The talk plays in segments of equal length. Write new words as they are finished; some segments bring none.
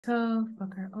Tov,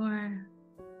 Boker Or.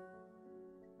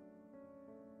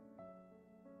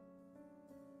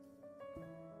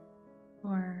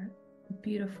 For a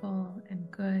beautiful and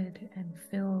good and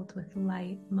filled with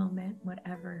light moment,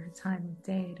 whatever time of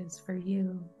day it is for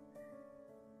you,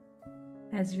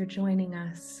 as you're joining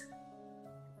us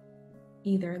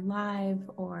either live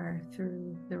or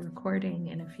through the recording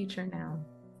in a future now.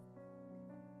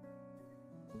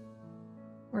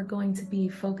 We're going to be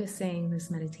focusing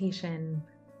this meditation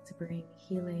to bring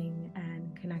healing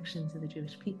and connection to the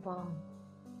Jewish people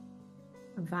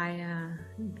via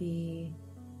the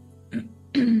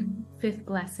fifth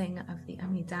blessing of the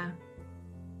Amida,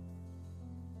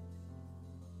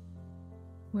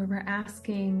 where we're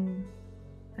asking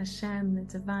Hashem, the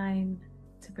divine,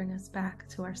 to bring us back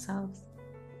to ourselves.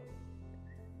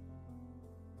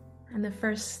 And the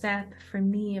first step for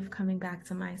me of coming back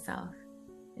to myself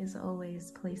is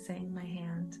always placing my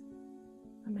hand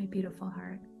on my beautiful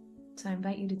heart. So I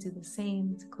invite you to do the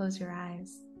same, to close your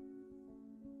eyes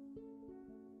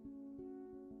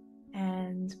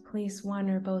and place one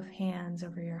or both hands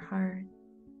over your heart.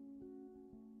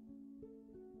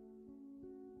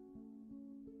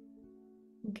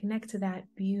 And connect to that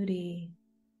beauty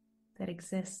that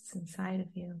exists inside of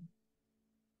you.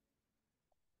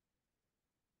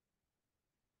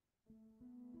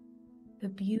 The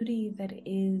beauty that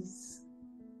is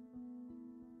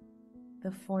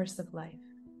the force of life.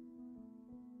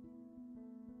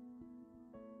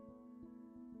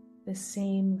 The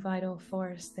same vital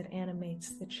force that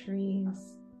animates the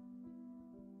trees,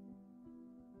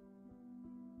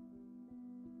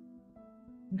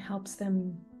 and helps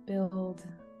them build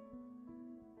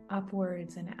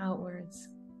upwards and outwards,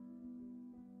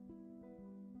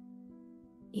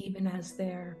 even as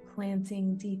they're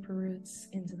planting deep roots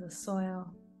into the soil.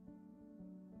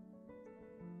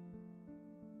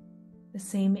 The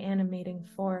same animating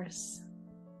force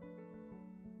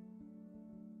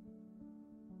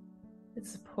that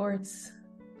supports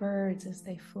birds as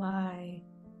they fly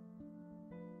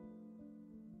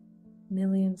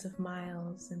millions of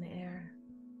miles in the air.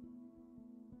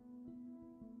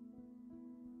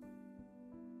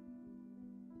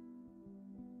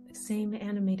 The same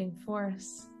animating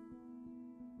force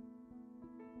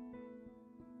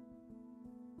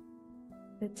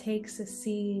that takes a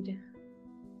seed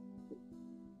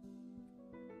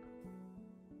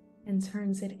and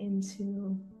turns it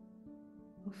into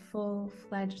a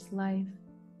full-fledged life,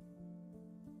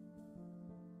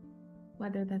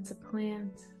 whether that's a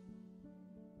plant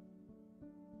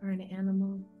or an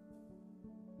animal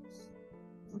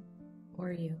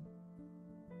or you.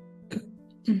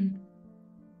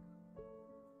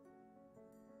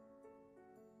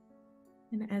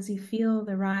 And as you feel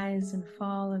the rise and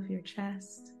fall of your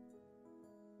chest,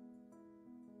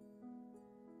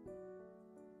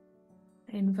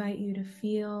 I invite you to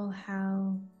feel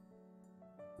how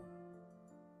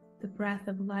the breath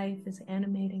of life is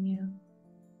animating you.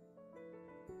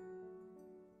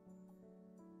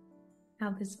 How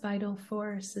this vital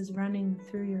force is running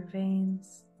through your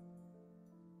veins.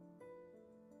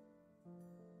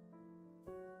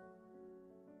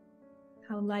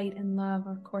 How light and love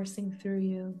are coursing through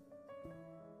you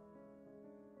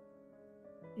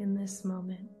in this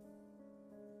moment.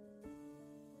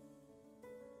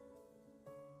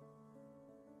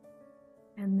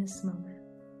 And this moment.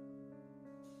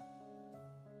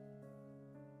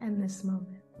 And this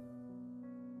moment.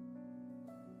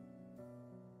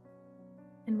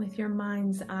 And with your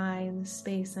mind's eye in the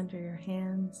space under your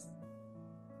hands,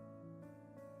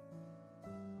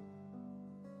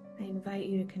 I invite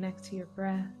you to connect to your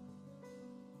breath.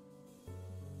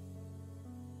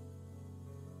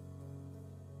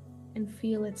 And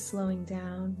feel it slowing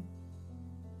down.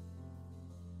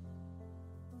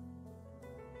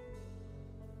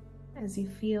 As you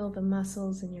feel the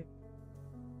muscles in your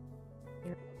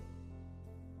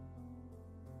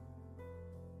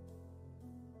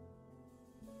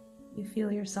you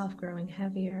feel yourself growing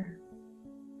heavier.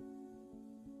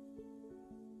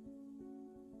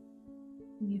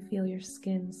 You feel your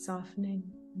skin softening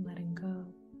and letting go.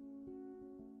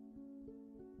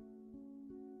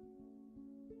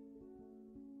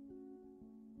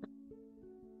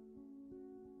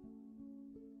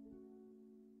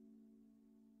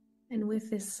 And with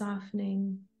this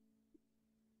softening,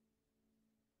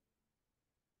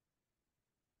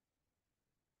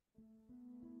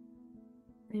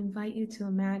 I invite you to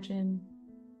imagine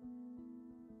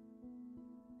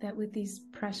that with these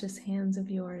precious hands of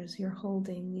yours, you're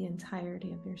holding the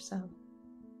entirety of yourself.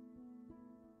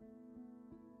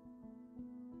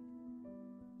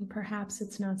 And perhaps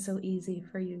it's not so easy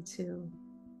for you to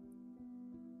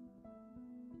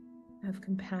have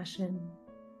compassion,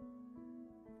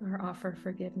 or offer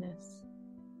forgiveness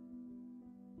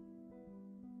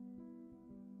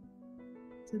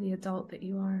to the adult that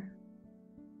you are,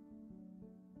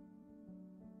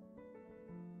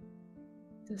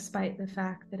 despite the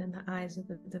fact that in the eyes of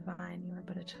the divine you are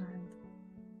but a child.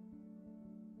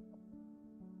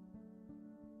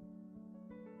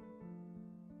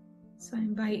 So I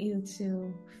invite you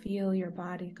to feel your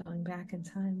body going back in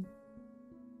time.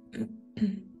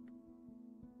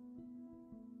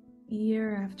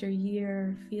 Year after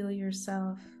year, feel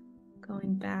yourself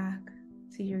going back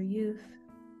to your youth,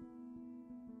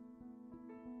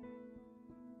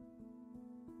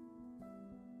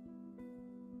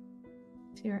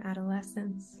 to your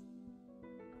adolescence,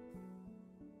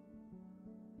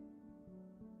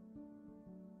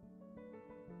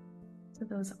 to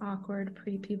those awkward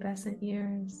prepubescent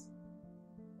years.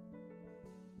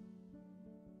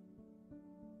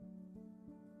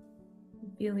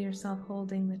 Feel yourself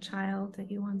holding the child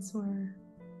that you once were,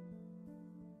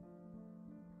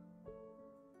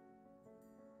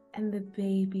 and the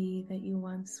baby that you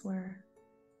once were.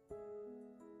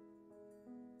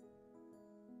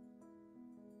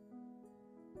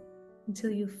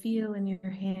 Until you feel in your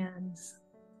hands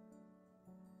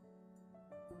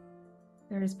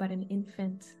there is but an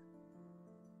infant,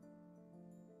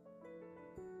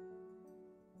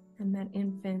 and that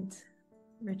infant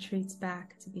retreats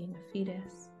back to being a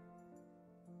fetus.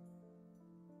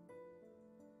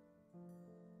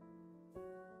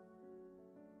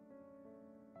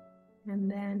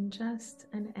 And then just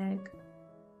an egg.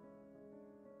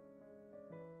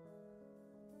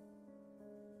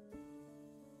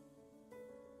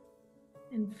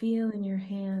 And feel in your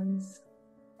hands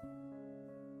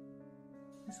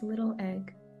this little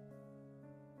egg.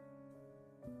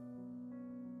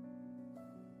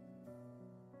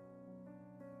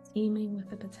 Teeming with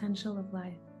the potential of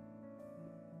life.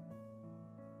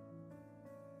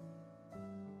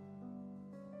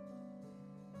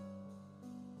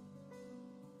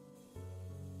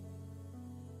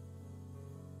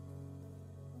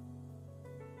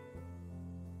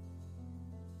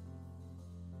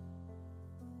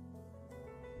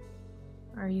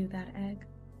 Are you that egg?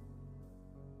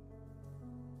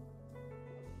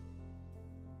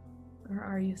 Or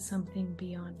are you something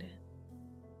beyond it?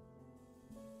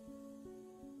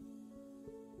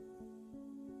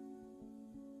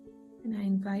 And I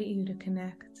invite you to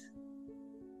connect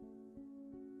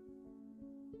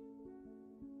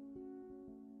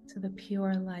to the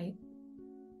pure light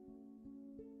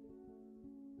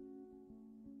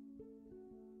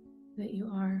that you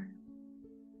are.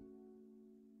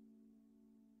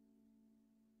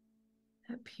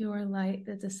 That pure light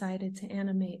that decided to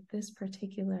animate this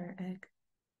particular egg.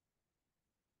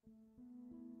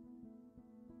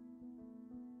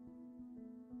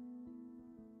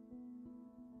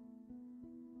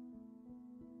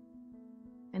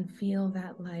 And feel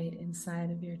that light inside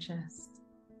of your chest.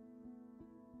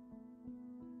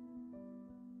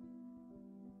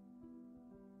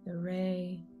 The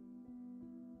ray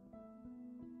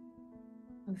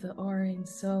of the Orin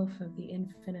Sof of the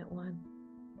Infinite One.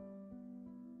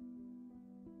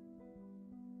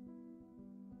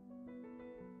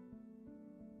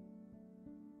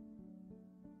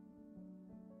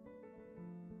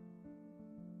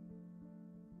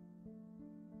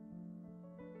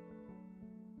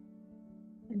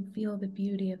 And feel the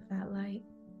beauty of that light.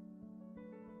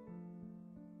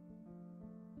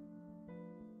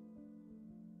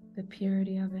 The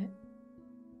purity of it.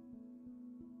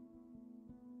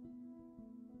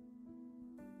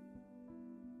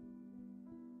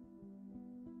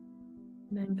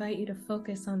 And I invite you to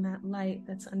focus on that light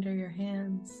that's under your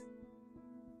hands,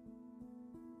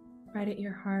 right at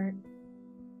your heart.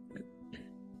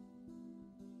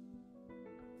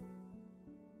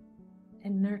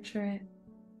 And nurture it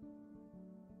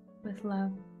with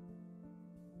love.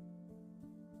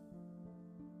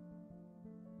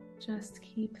 Just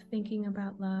keep thinking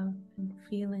about love and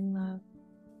feeling love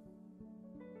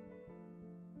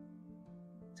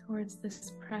towards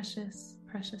this precious,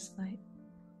 precious light.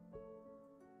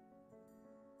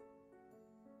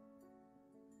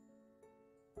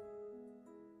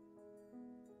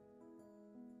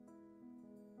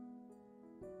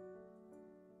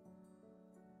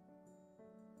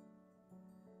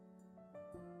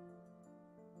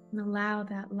 And allow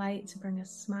that light to bring a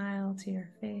smile to your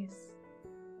face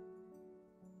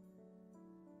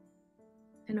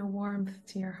and a warmth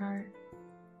to your heart.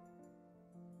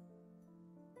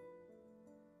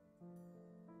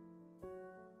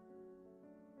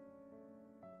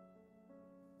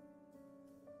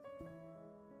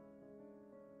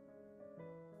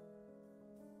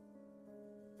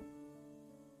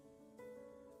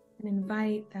 And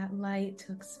invite that light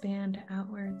to expand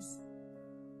outwards,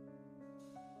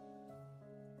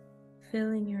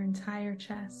 filling your entire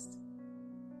chest.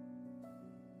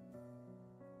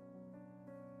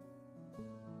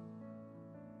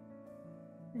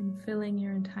 And filling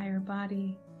your entire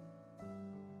body.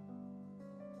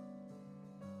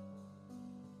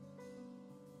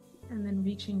 And then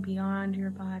reaching beyond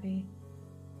your body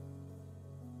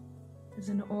as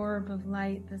an orb of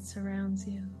light that surrounds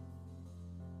you.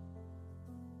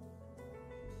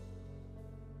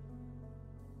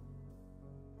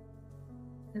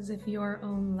 As if your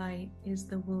own light is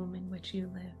the womb in which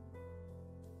you live.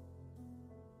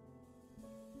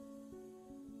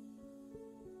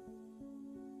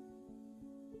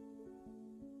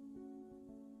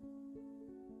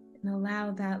 And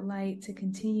allow that light to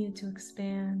continue to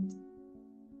expand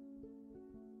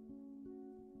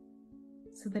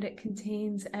so that it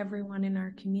contains everyone in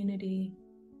our community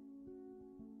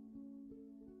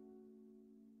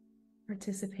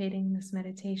participating in this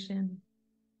meditation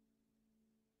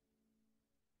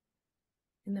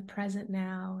in the present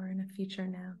now or in a future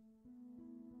now.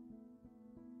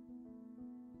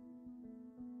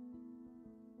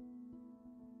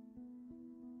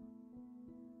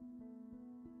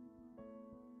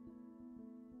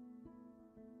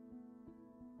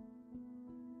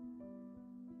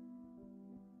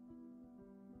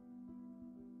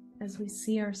 As we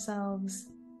see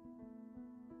ourselves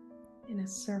in a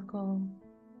circle,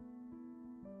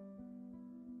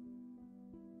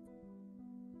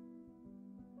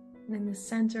 and in the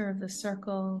center of the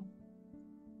circle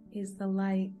is the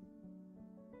light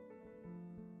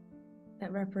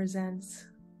that represents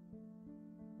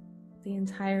the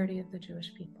entirety of the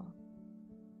Jewish people.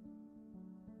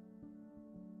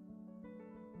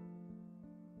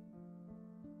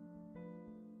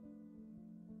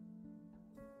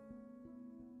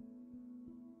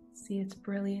 See its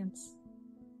brilliance,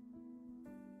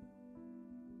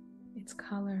 its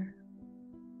color,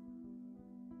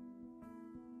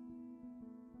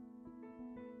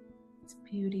 its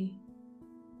beauty,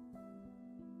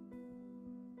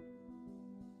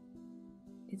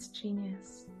 its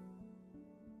genius,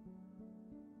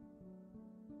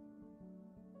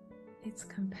 its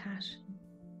compassion,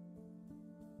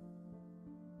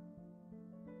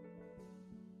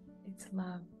 its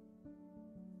love.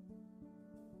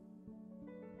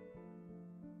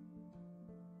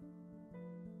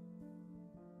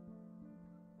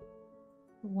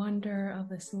 The wonder of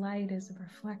this light is a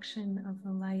reflection of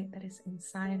the light that is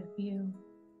inside of you.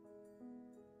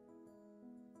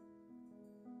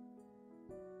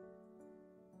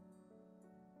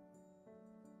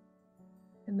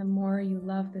 And the more you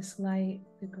love this light,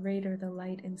 the greater the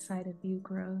light inside of you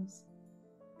grows.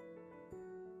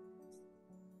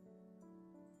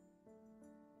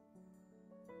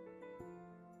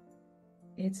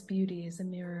 Its beauty is a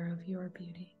mirror of your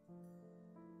beauty.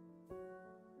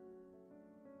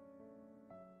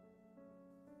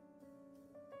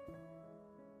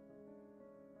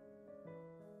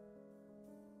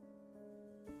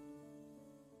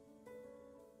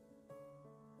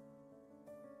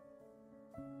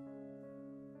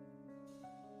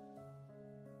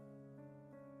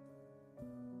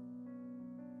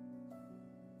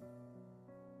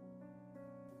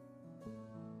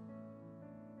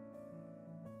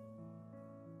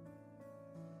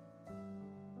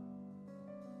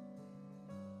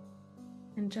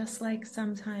 And just like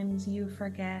sometimes you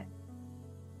forget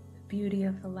the beauty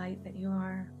of the light that you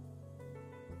are,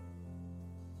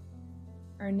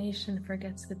 our nation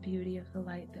forgets the beauty of the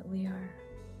light that we are.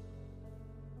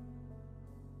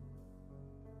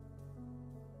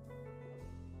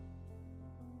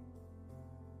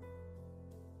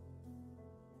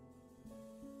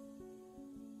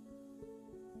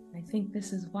 I think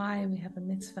this is why we have a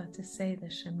mitzvah to say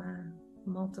the Shema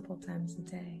multiple times a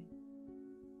day.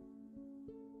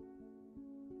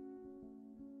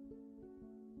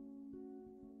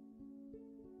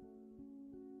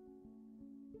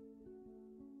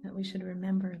 That we should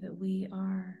remember that we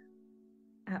are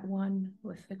at one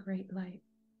with the great light.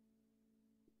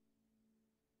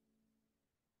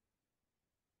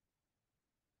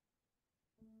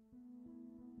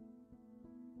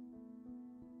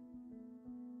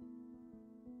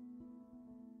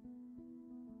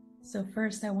 So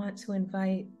first I want to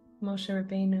invite Moshe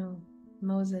Rabbeinu,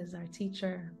 Moses, our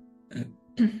teacher,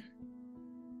 to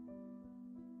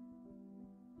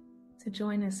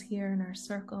join us here in our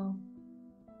circle.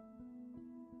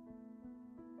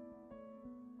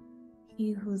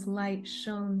 He whose light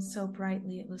shone so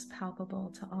brightly it was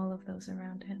palpable to all of those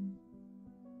around him.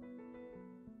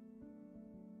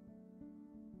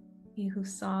 He who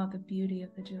saw the beauty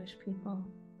of the Jewish people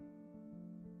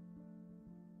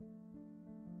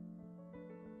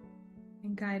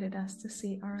and guided us to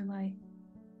see our light.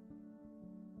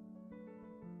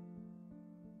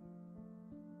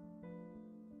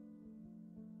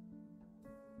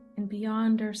 And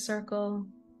beyond our circle,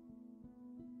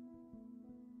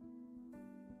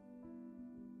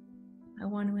 I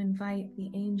want to invite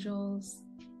the angels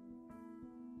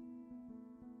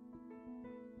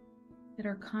that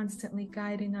are constantly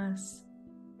guiding us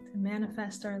to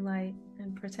manifest our light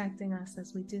and protecting us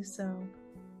as we do so.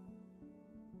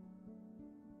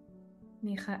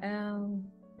 Michael,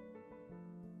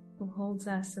 who holds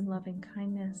us in loving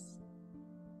kindness,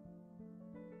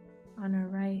 on our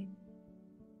right.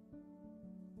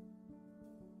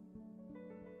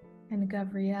 And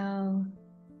Gabriel,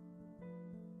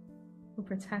 who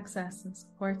protects us and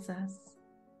supports us,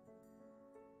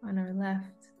 on our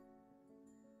left.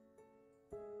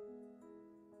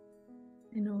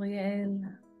 And Uriel,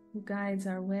 who guides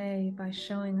our way by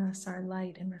showing us our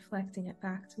light and reflecting it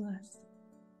back to us.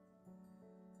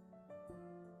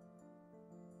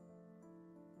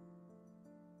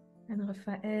 And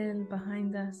Raphael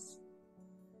behind us,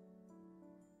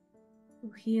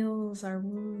 who heals our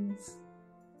wounds,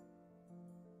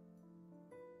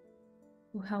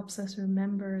 who helps us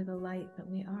remember the light that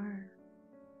we are.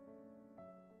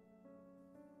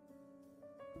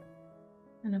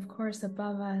 And of course,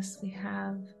 above us, we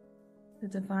have the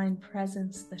divine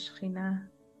presence, the Shekhinah,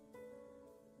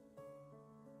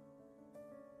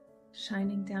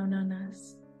 shining down on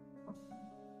us.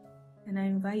 And I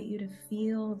invite you to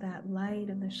feel that light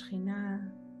of the Shekhinah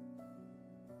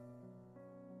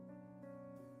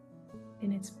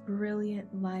in its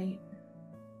brilliant light,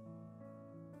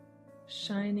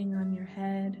 shining on your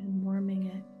head and warming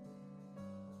it,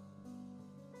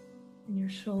 and your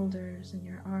shoulders and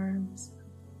your arms,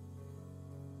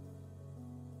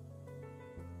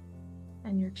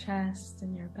 and your chest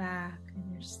and your back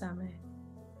and your stomach,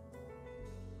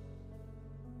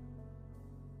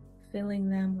 filling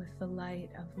them with the light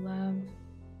of love,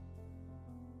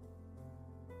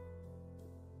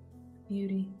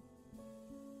 beauty,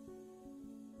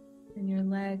 and your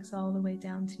legs all the way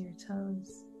down to your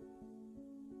toes.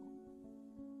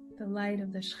 The light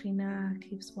of the Shekhinah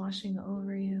keeps washing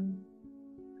over you,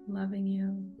 loving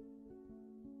you,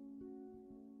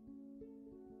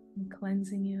 and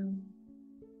cleansing you,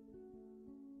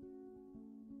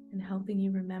 and helping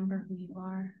you remember who you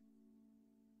are.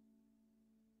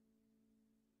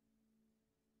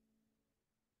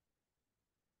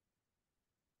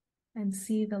 And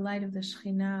see the light of the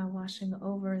Shekhinah washing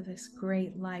over this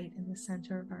great light in the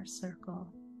center of our circle.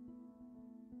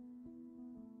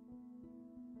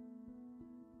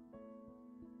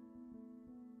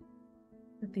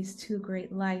 That these two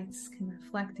great lights can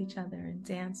reflect each other and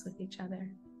dance with each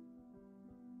other.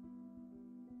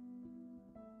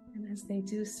 And as they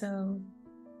do so,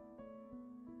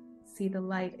 see the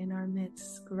light in our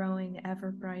midst growing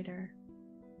ever brighter.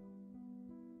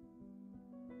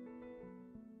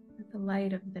 That the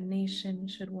light of the nation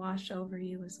should wash over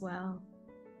you as well,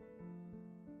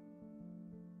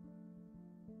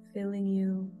 filling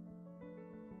you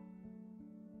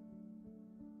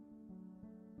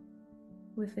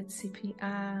with a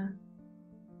tzipiyah,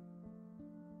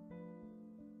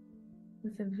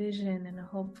 with a vision and a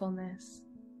hopefulness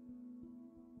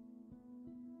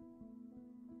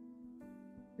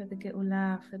for the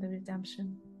Geulah, for the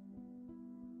redemption.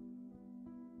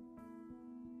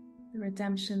 The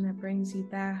redemption that brings you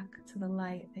back to the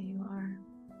light that you are.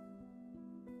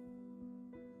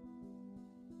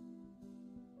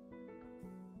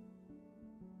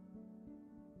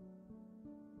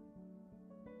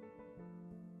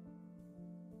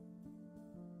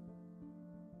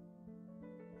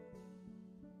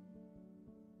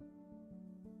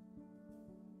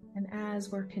 And as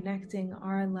we're connecting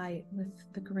our light with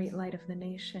the great light of the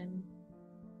nation,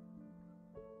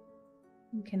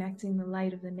 and connecting the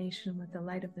light of the nation with the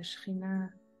light of the Shekhinah,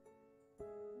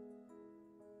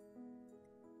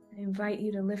 I invite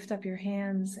you to lift up your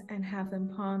hands and have them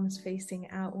palms facing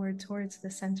outward towards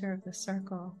the center of the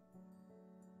circle.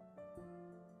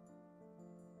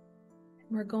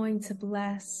 And we're going to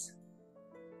bless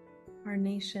our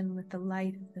nation with the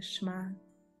light of the Shema,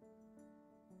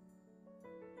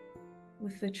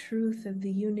 with the truth of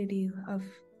the unity of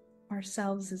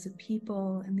ourselves as a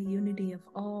people and the unity of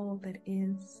all that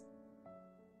is.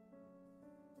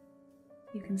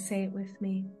 You can say it with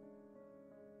me.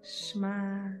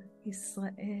 Shema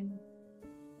Yisrael,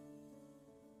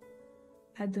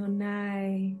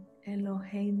 Adonai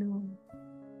Eloheinu,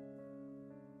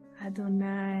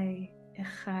 Adonai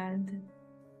Echad.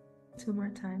 2 more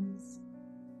times.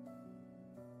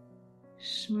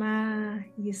 Shema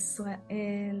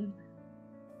Yisrael,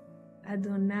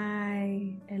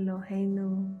 Adonai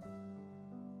Eloheinu,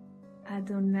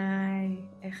 Adonai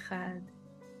Echad.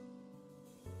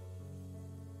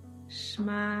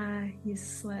 Shema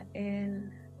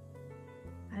Yisrael,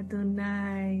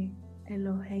 Adonai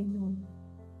Eloheinu,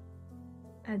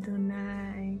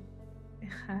 Adonai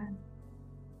Echad.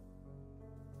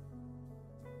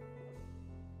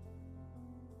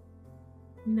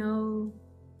 Know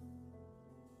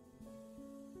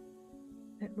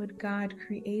that when God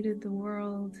created the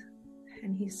world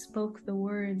and He spoke the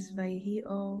words, Vayhi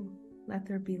O, let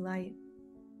there be light,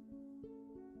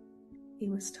 He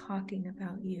was talking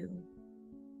about you.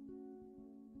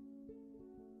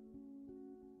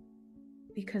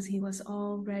 Because He was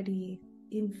already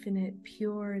infinite,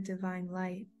 pure, divine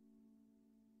light.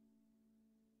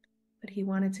 But He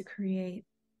wanted to create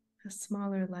a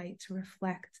smaller light to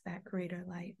reflect that greater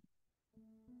light.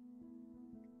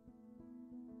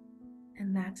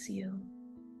 And that's you.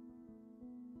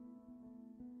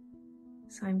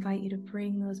 So I invite you to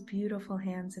bring those beautiful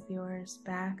hands of yours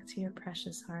back to your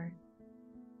precious heart.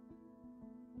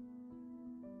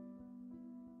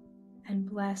 And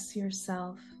bless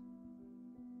yourself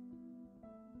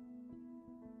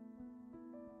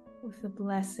with the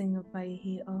blessing of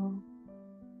Vayhi O.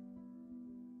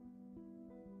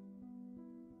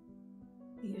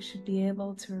 You should be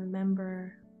able to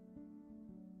remember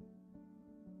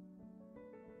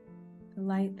the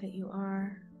light that you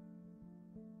are,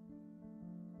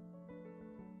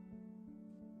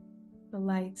 the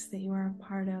lights that you are a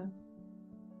part of,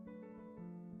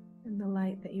 and the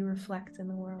light that you reflect in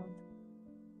the world.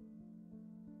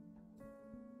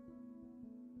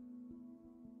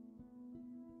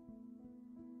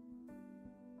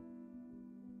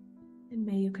 And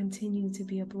may you continue to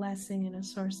be a blessing and a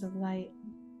source of light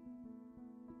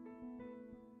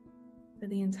for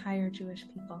the entire Jewish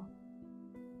people.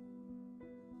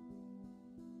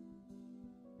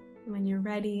 When you're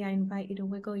ready, I invite you to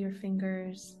wiggle your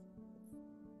fingers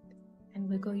and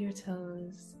wiggle your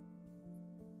toes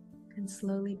and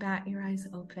slowly bat your eyes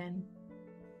open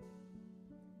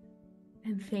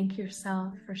and thank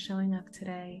yourself for showing up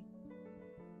today,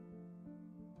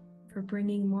 for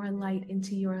bringing more light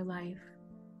into your life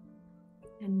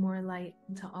and more light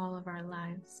into all of our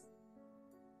lives.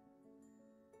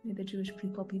 May the Jewish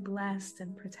people be blessed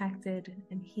and protected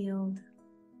and healed,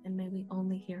 and may we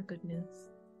only hear good news.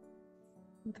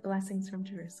 With blessings from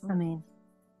Jerusalem. Amen.